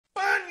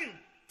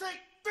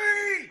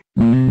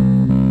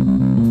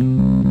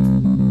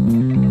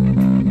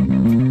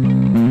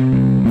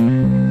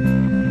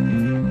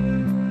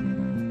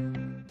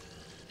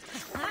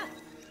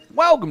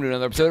welcome to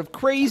another episode of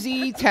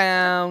Crazy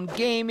Town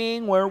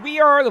Gaming, where we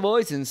are the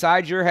voice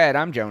inside your head.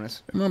 I'm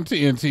Jonas. And I'm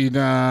TNT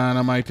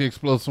Dinomight, the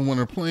explosive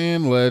winner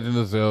playing Legend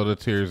of Zelda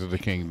Tears of the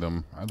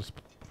Kingdom. I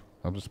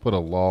just put a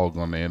log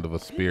on the end of a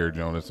spear,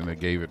 Jonas, and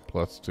it gave it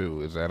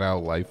 +2. Is that how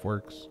life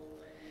works?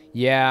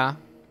 Yeah.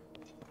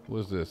 What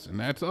is this? And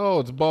that's,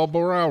 it's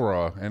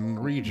Bulbarara and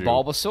Riju.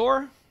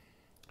 Bulbasaur?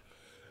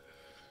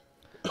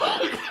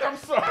 I'm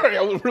sorry,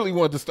 I really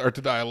wanted to start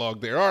the dialogue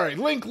there. All right,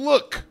 Link,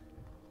 look.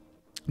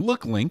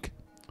 Look, Link.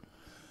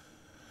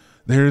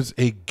 There's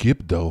a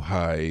Gibdo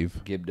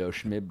hive. Gibdo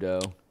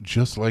Schmibdo.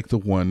 Just like the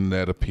one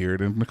that appeared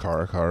in the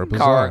Karakara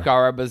Bazaar.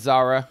 Karakara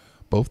Bazaar.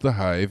 Both the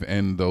hive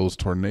and those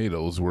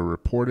tornadoes were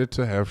reported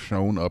to have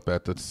shown up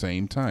at the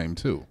same time,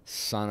 too.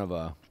 Son of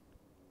a...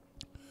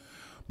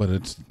 But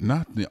it's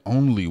not the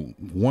only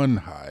one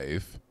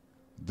hive.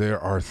 There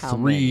are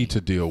three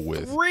to deal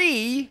with.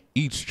 3?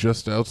 Each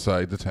just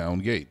outside the town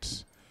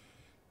gates.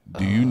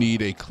 Do you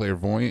need a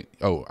clairvoyant?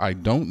 Oh, I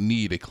don't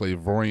need a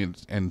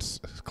clairvoyant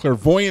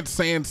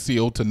sand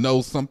seal to know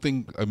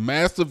a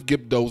massive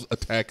Gibdo's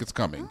attack is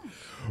coming.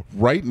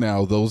 Right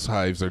now, those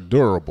hives are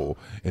durable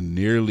and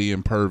nearly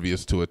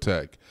impervious to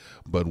attack.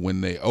 But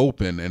when they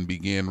open and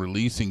begin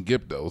releasing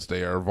Gibdos,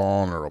 they are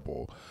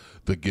vulnerable.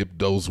 The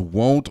Gibdos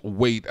won't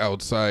wait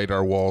outside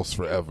our walls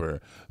forever.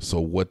 So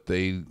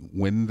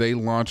when they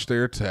launch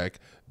their attack,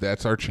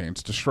 that's our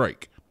chance to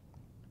strike.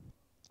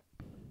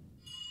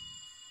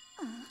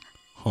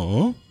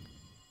 Huh?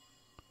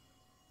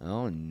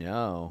 Oh,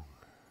 no.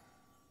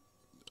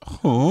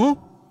 Huh?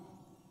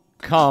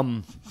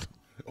 Come.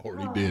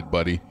 Already did,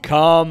 buddy.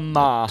 Come.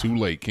 Too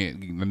late. I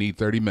need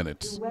 30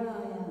 minutes.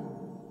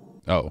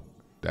 Oh,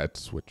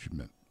 that's what you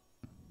meant.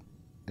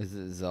 Is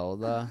it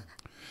Zelda?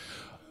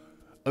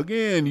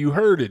 Again, you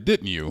heard it,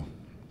 didn't you?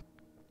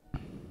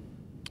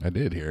 I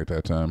did hear it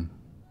that time.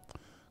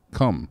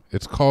 Come,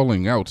 it's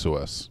calling out to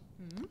us.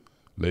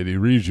 Lady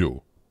Riju,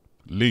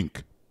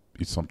 Link,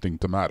 is something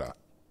the matter?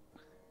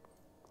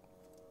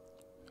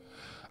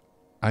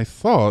 I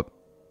thought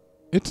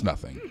it's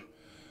nothing.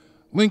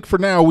 Link, for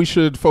now, we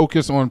should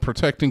focus on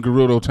protecting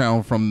Gerudo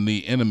Town from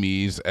the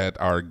enemies at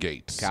our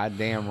gates.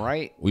 Goddamn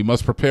right. We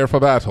must prepare for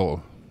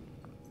battle.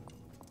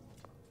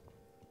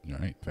 All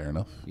right, fair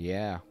enough.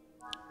 Yeah.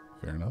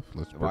 Fair enough.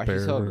 Let's Why prepare.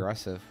 is she so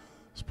aggressive?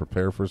 Let's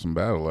prepare for some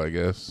battle, I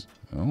guess.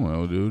 I don't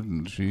know, dude.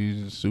 And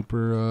she's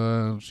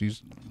super,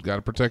 she's got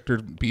to protect her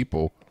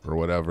people or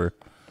whatever.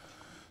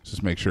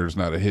 Just make sure there's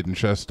not a hidden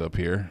chest up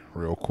here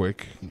real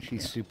quick.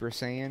 She's Super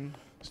Saiyan?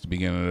 It's the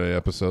beginning of the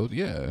episode.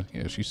 Yeah,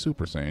 she's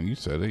Super Saiyan. You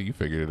said it. You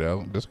figured it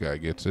out. This guy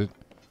gets it.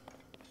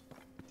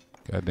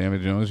 God damn it,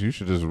 Jonas. You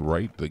should just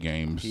write the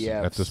games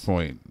at this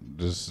point.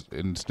 Just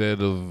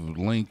instead of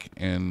Link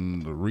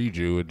and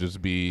Riju, it'd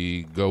just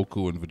be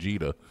Goku and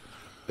Vegeta.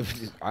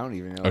 I don't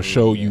even know. A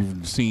show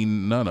you've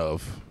seen none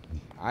of.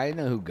 I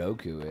know who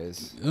Goku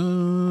is.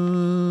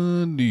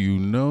 Do you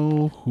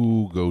know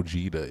who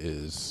Gogeta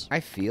is? I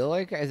feel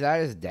like, is that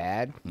his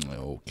dad?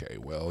 Okay,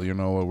 well, you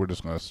know what? We're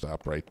just going to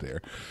stop right there.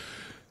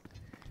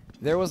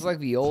 There was like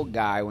the old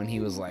guy when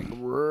he was like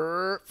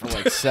for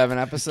like 7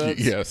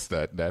 episodes. Yes,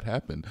 that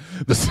happened.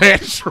 The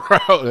Sand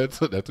Shroud.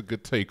 That's a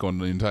good take on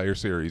the entire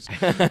series.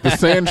 The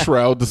Sand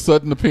Shroud, the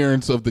sudden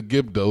appearance of the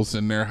Gibdos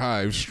in their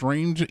hives.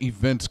 Strange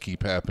events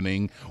keep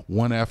happening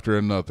one after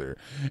another,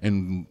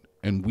 and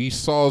we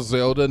saw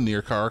Zelda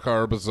near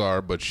Karakara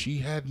Bazaar, but she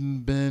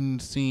hadn't been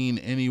seen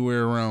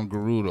anywhere around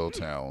Gerudo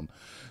Town.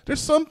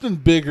 There's something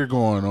bigger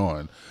going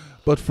on.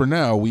 But for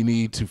now, we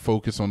need to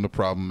focus on the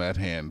problem at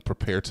hand.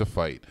 Prepare to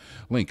fight.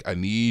 Link, I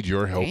need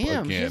your help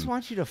again. She just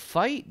wants you to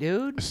fight,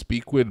 dude.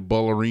 Speak with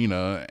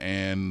Ballerina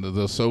and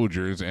the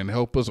soldiers and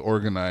help us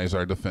organize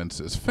our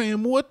defenses.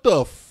 Fam, what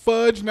the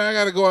fudge? Now I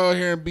got to go out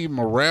here and be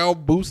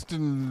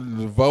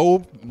morale-boosting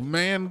Vo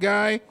man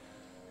guy? Do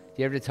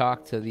you ever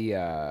talk to the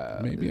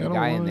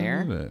guy in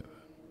there?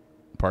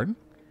 Pardon?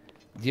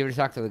 Do you ever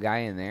talk to the guy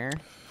in there?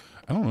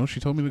 I don't know. She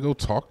told me to go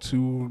talk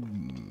to,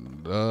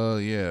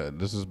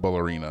 this is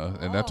Ballerina,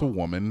 and that's a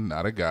woman,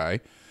 not a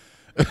guy.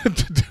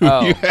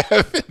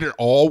 They're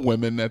all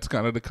women. That's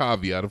kind of the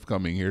caveat of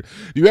coming here.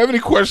 Do you have any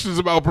questions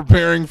about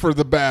preparing for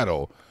the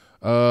battle?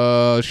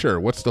 Sure.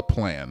 What's the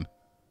plan?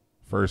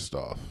 First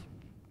off.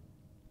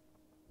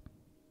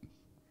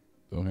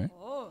 Okay.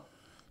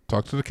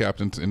 Talk to the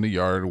captains in the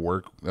yard,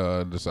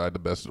 decide the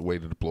best way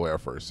to deploy our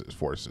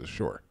forces.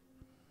 Sure.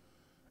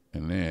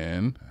 And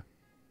then...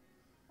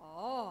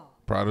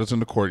 Prada's in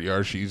the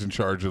courtyard. She's in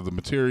charge of the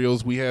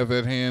materials we have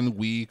at hand.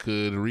 We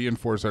could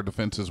reinforce our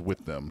defenses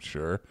with them.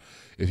 Sure.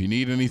 If you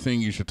need anything,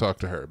 you should talk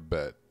to her.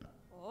 Bet.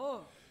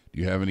 Do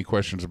you have any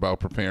questions about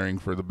preparing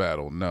for the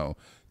battle? No.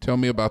 Tell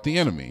me about the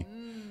enemy.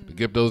 The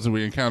Gibdos that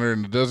we encountered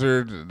in the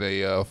desert,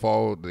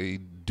 they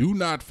do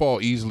not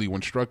fall easily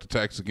when struck.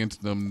 Attacks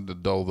against them to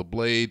dull the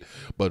blade,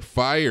 but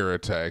fire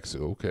attacks,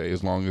 okay,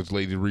 as long as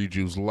Lady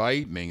Riju's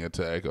lightning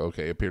attack,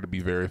 okay, appear to be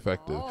very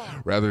effective.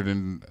 Rather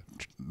than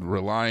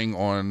relying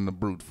on the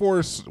brute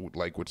force,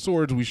 like with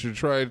swords, we should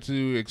try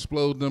to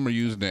explode them or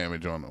use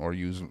damage on, or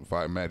use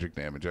magic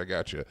damage. I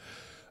got you.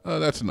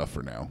 That's enough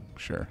for now.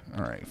 Sure.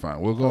 All right,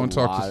 fine. We'll go and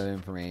talk to... A lot of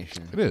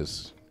information. It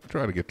is.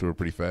 Try to get through it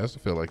pretty fast. I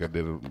feel like I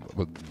did a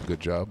good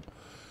job.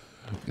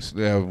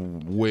 They have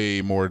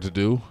way more to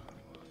do.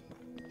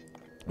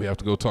 We have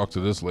to go talk to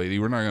this lady.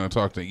 We're not going to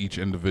talk to each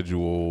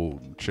individual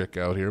chick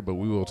out here, but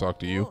we will talk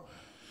to you.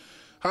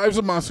 Hives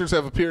of monsters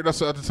have appeared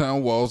outside the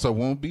town walls. That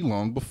won't be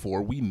long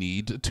before we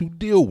need to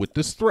deal with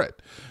this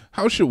threat.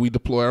 How should we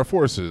deploy our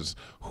forces?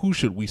 Who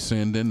should we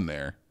send in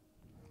there?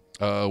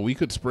 We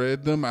could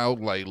spread them out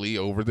lightly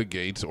over the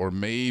gates, or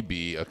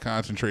maybe a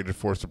concentrated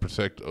force to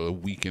protect a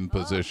weakened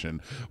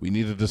position. We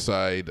need to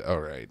decide.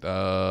 All right.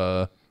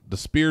 The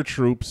spear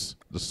troops,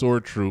 the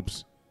sword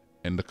troops,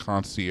 and the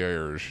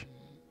concierge.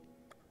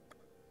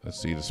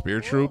 Let's see. The spear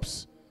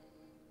troops.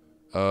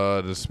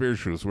 The spear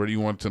troops. Where do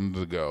you want them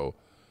to go?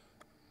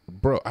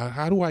 Bro,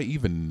 how do I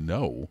even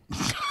know?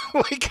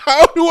 Like,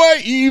 how do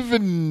I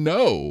even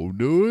know,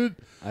 dude?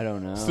 I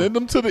don't know. Send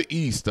them to the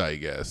east, I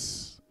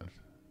guess.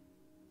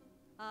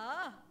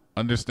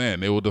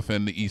 Understand, they will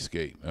defend the east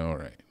gate. All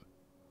right.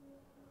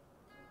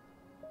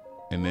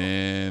 And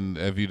then,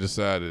 have you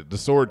decided? The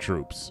sword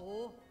troops.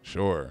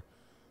 Sure.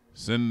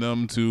 Send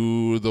them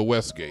to the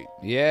west gate.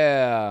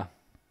 Yeah.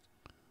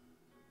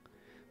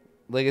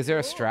 Like, is there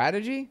a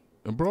strategy?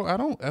 Bro, I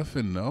don't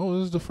effing know.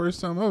 This is the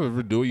first time I've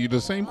ever do it. You the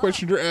same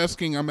question you're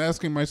asking, I'm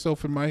asking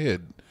myself in my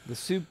head. The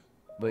soup,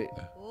 but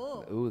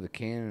ooh, the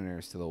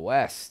cannoners to the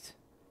west.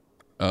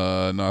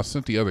 No, I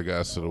sent the other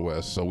guys to the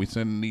west, so we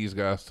send these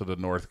guys to the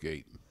north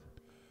gate.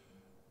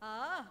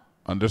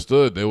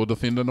 Understood. They will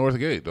defend the north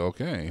gate.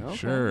 Okay,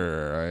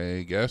 sure,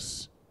 I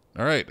guess.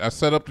 All right, I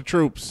set up the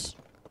troops.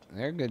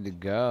 They're good to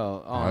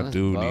go. Oh, I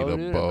do need a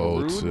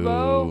bow too.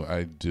 bow?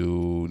 I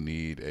do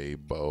need a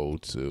bow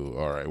too.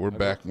 All right, we're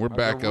back. We're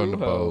back on the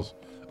bows.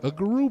 A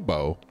guru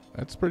bow.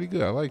 That's pretty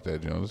good. I like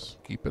that, Jonas.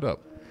 Keep it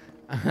up.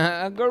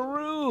 A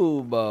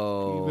guru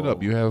bow. Keep it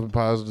up. You have a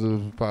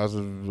positive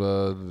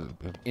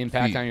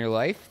impact on your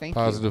life. Thank you.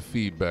 Positive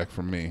feedback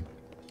from me.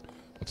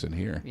 What's in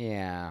here?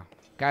 Yeah,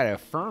 gotta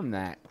affirm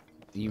that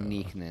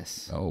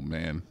uniqueness. Oh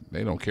man,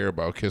 they don't care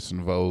about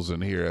kissing vows in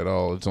here at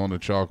all. It's on the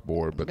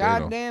chalkboard, but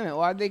God damn it!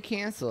 Why'd they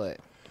cancel it?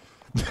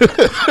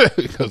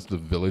 Because the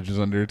village is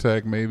under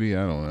attack. Maybe,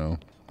 I don't know.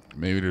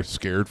 Maybe they're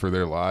scared for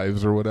their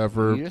lives or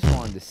whatever. You just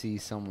wanted to see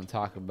someone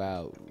talk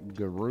about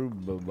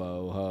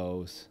Garubo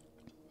hoes.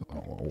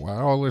 Oh, why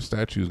all their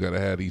statues gotta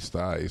have these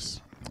thighs?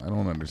 I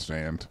don't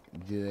understand.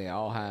 Do they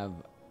all have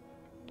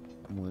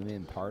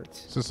women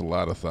parts? It's just a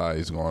lot of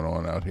thighs going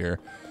on out here.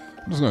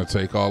 I'm just gonna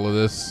take all of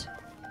this.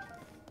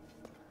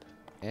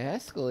 It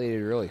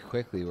escalated really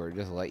quickly where it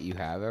just let you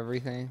have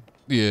everything.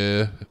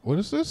 Yeah. What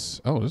is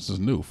this? Oh, this is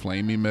new.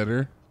 Flame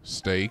emitter,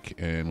 stake,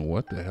 and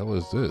what the hell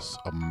is this?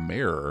 A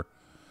mirror.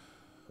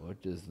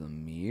 What does the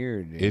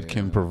mirror do? It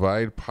can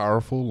provide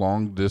powerful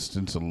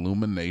long-distance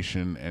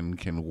illumination and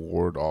can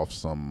ward off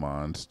some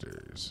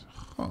monsters.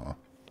 Huh.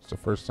 It's the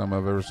first time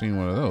I've ever seen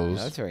one of those.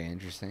 That's very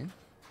interesting.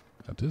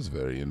 That is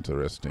very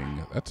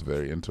interesting. That's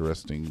very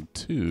interesting,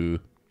 too.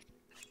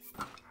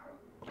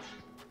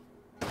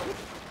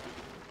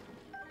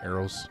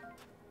 Arrows.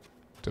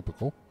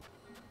 Typical.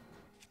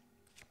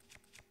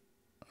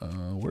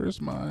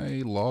 Where's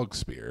my log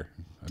spear?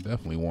 I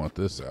definitely want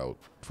this out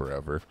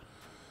forever.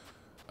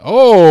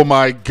 Oh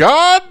my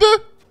god!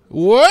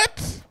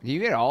 What? Do you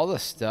get all the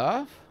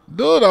stuff?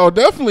 Dude, I'll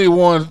definitely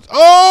want...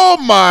 Oh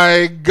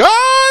my god!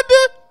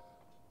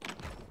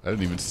 I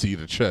didn't even see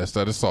the chest.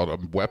 I just saw the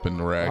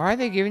weapon rack. Why are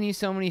they giving you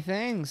so many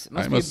things? It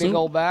must be a big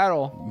old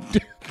battle. I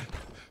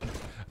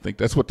think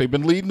that's what they've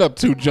been leading up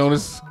to,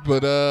 Jonas.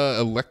 But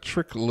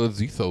electric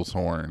Lazithos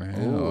horn.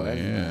 Hell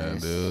yeah,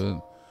 nice.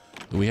 dude.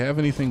 Do we have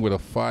anything with a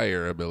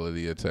fire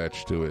ability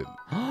attached to it?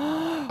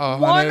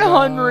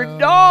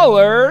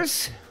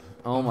 $100.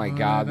 Oh my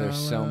god, there's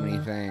so many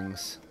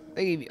things.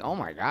 They give you. Oh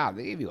my god,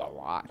 they give you a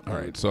lot. All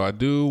right, so I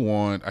do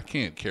want. I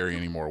can't carry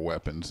any more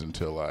weapons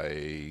until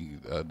I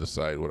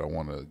decide what I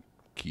want to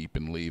keep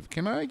and leave.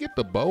 Can I get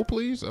the bow,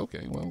 please?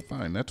 Okay, well,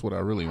 fine. That's what I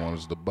really want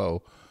is the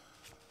bow.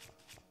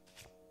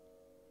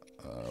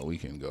 We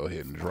can go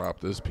ahead and drop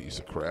this piece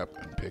of crap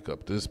and pick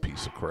up this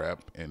piece of crap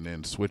and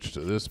then switch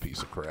to this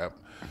piece of crap.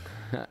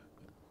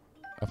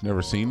 I've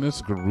never seen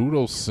this.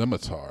 Gerudo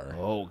Scimitar.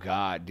 Oh,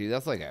 God, dude,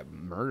 that's like a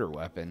murder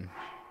weapon.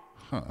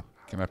 Huh.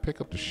 Can I pick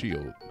up the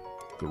shield?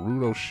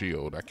 Gerudo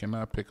shield. I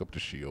cannot pick up the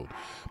shield.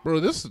 Bro,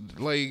 this,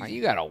 like...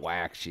 You got a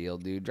whack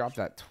shield, dude. Drop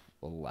that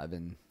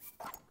 11.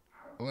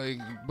 Like,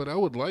 but I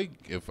would like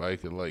if I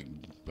could, like,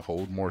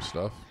 hold more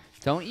stuff.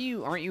 Aren't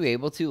you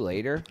able to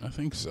later? I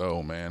think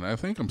so, man. I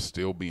think I'm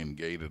still being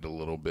gated a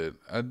little bit.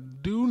 I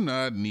do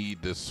not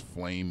need this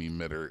flame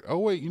emitter. Oh,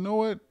 wait, you know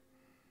what?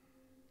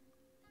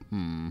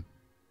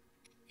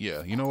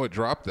 Yeah, you know what?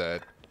 Drop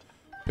that.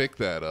 Pick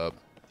that up.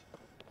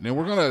 Now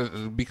we're going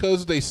to,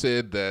 because they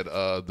said that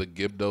the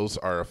Gibdos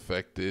are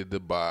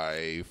affected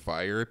by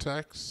fire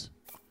attacks,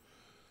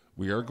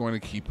 we are going to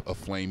keep a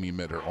flame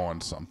emitter on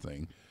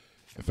something.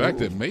 In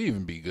fact, it may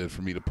even be good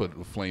for me to put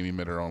a flame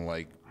emitter on,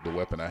 like, the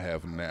weapon I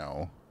have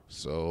now.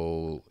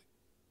 So,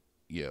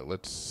 Yeah,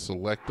 let's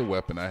select the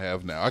weapon I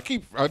have now.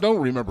 I don't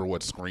remember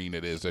what screen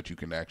it is that you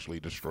can actually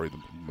destroy the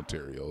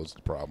material is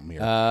the problem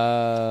here.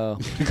 Oh.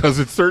 Because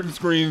it's certain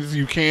screens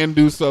you can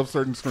do stuff,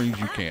 certain screens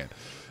you can't.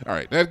 All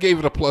right, that gave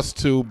it a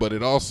 +2, but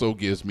it also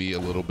gives me a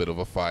little bit of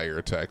a fire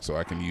attack, so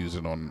I can use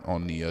it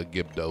on the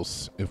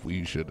Gibdos if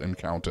we should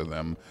encounter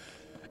them.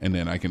 And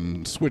then I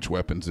can switch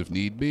weapons if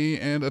need be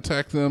and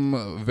attack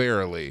them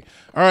verily.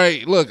 All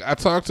right, look, I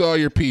talked to all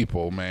your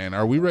people, man.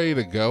 Are we ready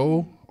to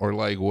go? Or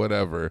like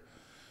whatever?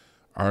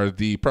 Are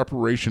the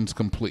preparations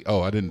complete?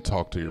 Oh, I didn't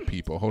talk to your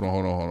people. Hold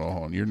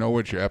on. You know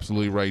what? You're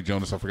absolutely right,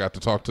 Jonas. I forgot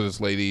to talk to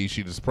this lady.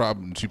 She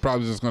probably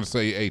just going to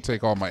say, hey,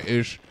 take all my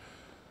ish.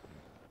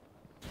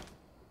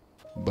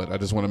 But I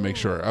just want to make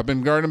sure. I've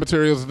been guarding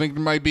materials. I think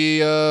there might be,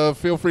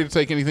 feel free to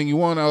take anything you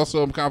want. I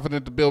also am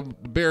confident to build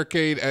a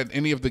barricade at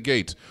any of the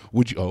gates.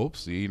 Would you, oh,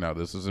 see, now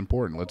this is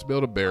important. Let's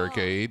build a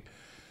barricade.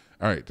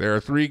 All right, there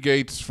are 3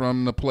 gates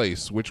from the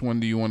place. Which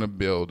one do you want to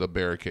build a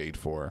barricade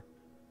for?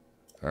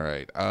 All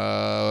right,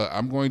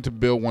 I'm going to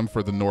build one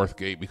for the north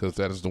gate because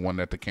that is the one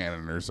that the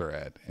cannoners are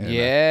at. And,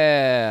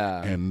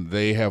 yeah. And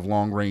they have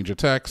long range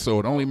attacks, so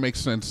it only makes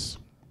sense.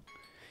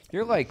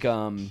 You're like,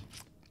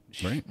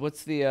 Right.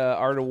 What's the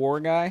Art of War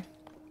guy?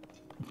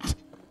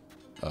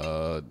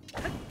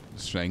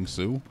 Shang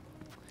Tsung.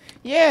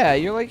 Yeah,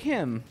 you're like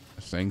him.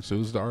 Shang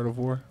Tsu's the Art of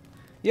War.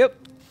 Yep.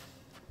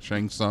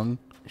 Shang Tsung.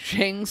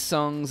 Shang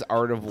Tsung's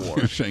Art of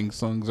War. Shang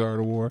Tsung's Art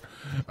of War.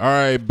 All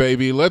right,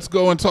 baby. Let's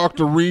go and talk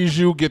to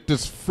Riju. Get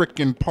this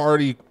freaking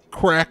party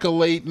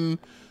crackulating.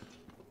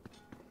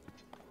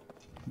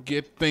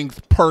 Get things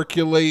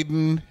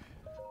percolating.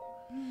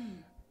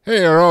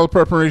 Hey, are all the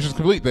preparations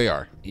complete? They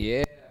are.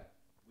 Yeah.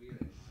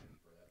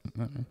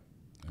 All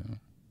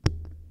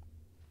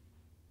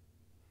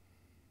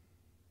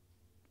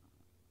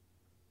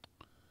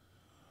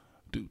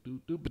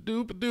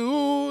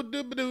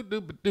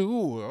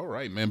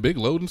right, man. Big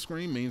loading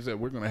screen means that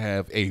we're going to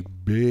have a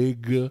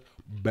big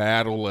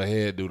battle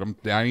ahead, dude. I'm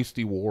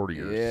Dynasty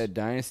Warriors. Yeah,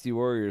 Dynasty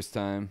Warriors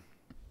time.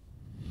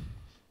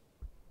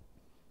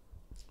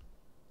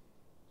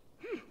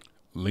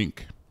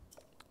 Link.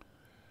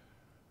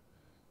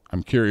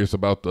 I'm curious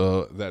about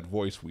that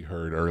voice we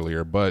heard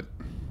earlier, but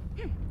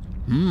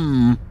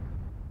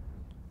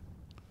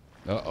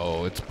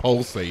uh-oh, it's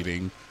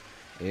pulsating.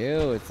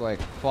 Ew, it's like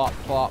plop,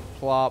 plop,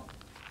 plop.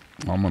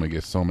 I'm gonna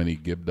get so many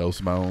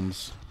Gibdos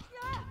bones.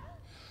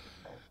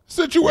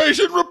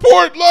 Situation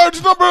report!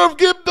 Large number of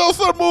Gibdos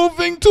are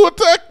moving to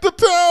attack the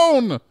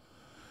town!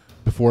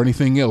 Before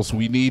anything else,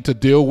 we need to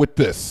deal with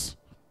this.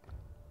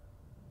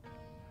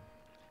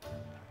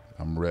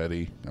 I'm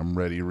ready.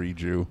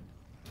 Riju.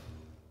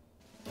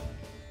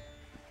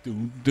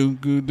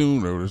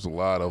 There's a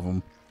lot of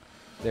them.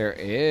 There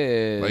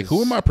is. Like,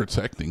 who am I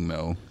protecting,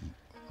 though?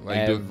 Like,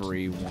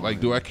 everyone.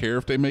 Do I care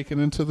if they make it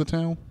into the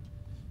town?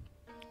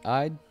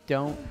 I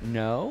don't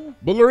know.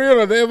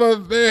 Ballerina,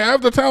 they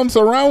have the town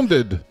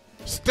surrounded.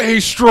 Stay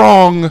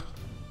strong.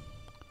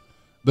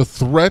 The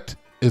threat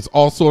is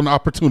also an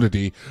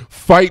opportunity.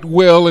 Fight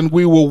well, and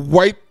we will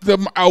wipe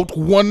them out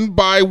one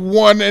by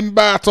one in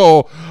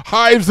battle,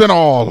 hives and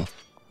all.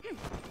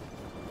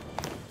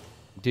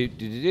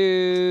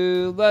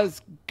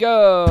 Let's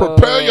go.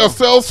 Prepare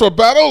yourselves for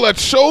battle.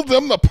 Let's show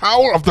them the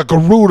power of the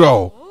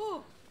Gerudo.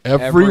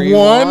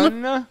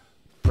 Everyone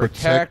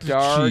protect the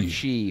our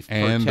chief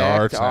and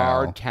protect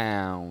our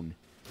town.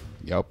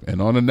 Yep. And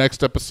on the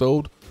next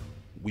episode,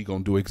 we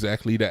gonna do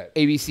exactly that.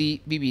 ABC,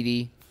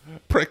 BBD.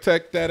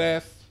 Protect that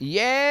ass.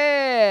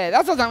 Yeah.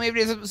 That's all the time we have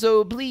for this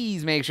episode.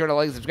 Please make sure to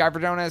like and subscribe for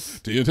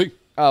Jonas. TNT.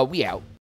 We out.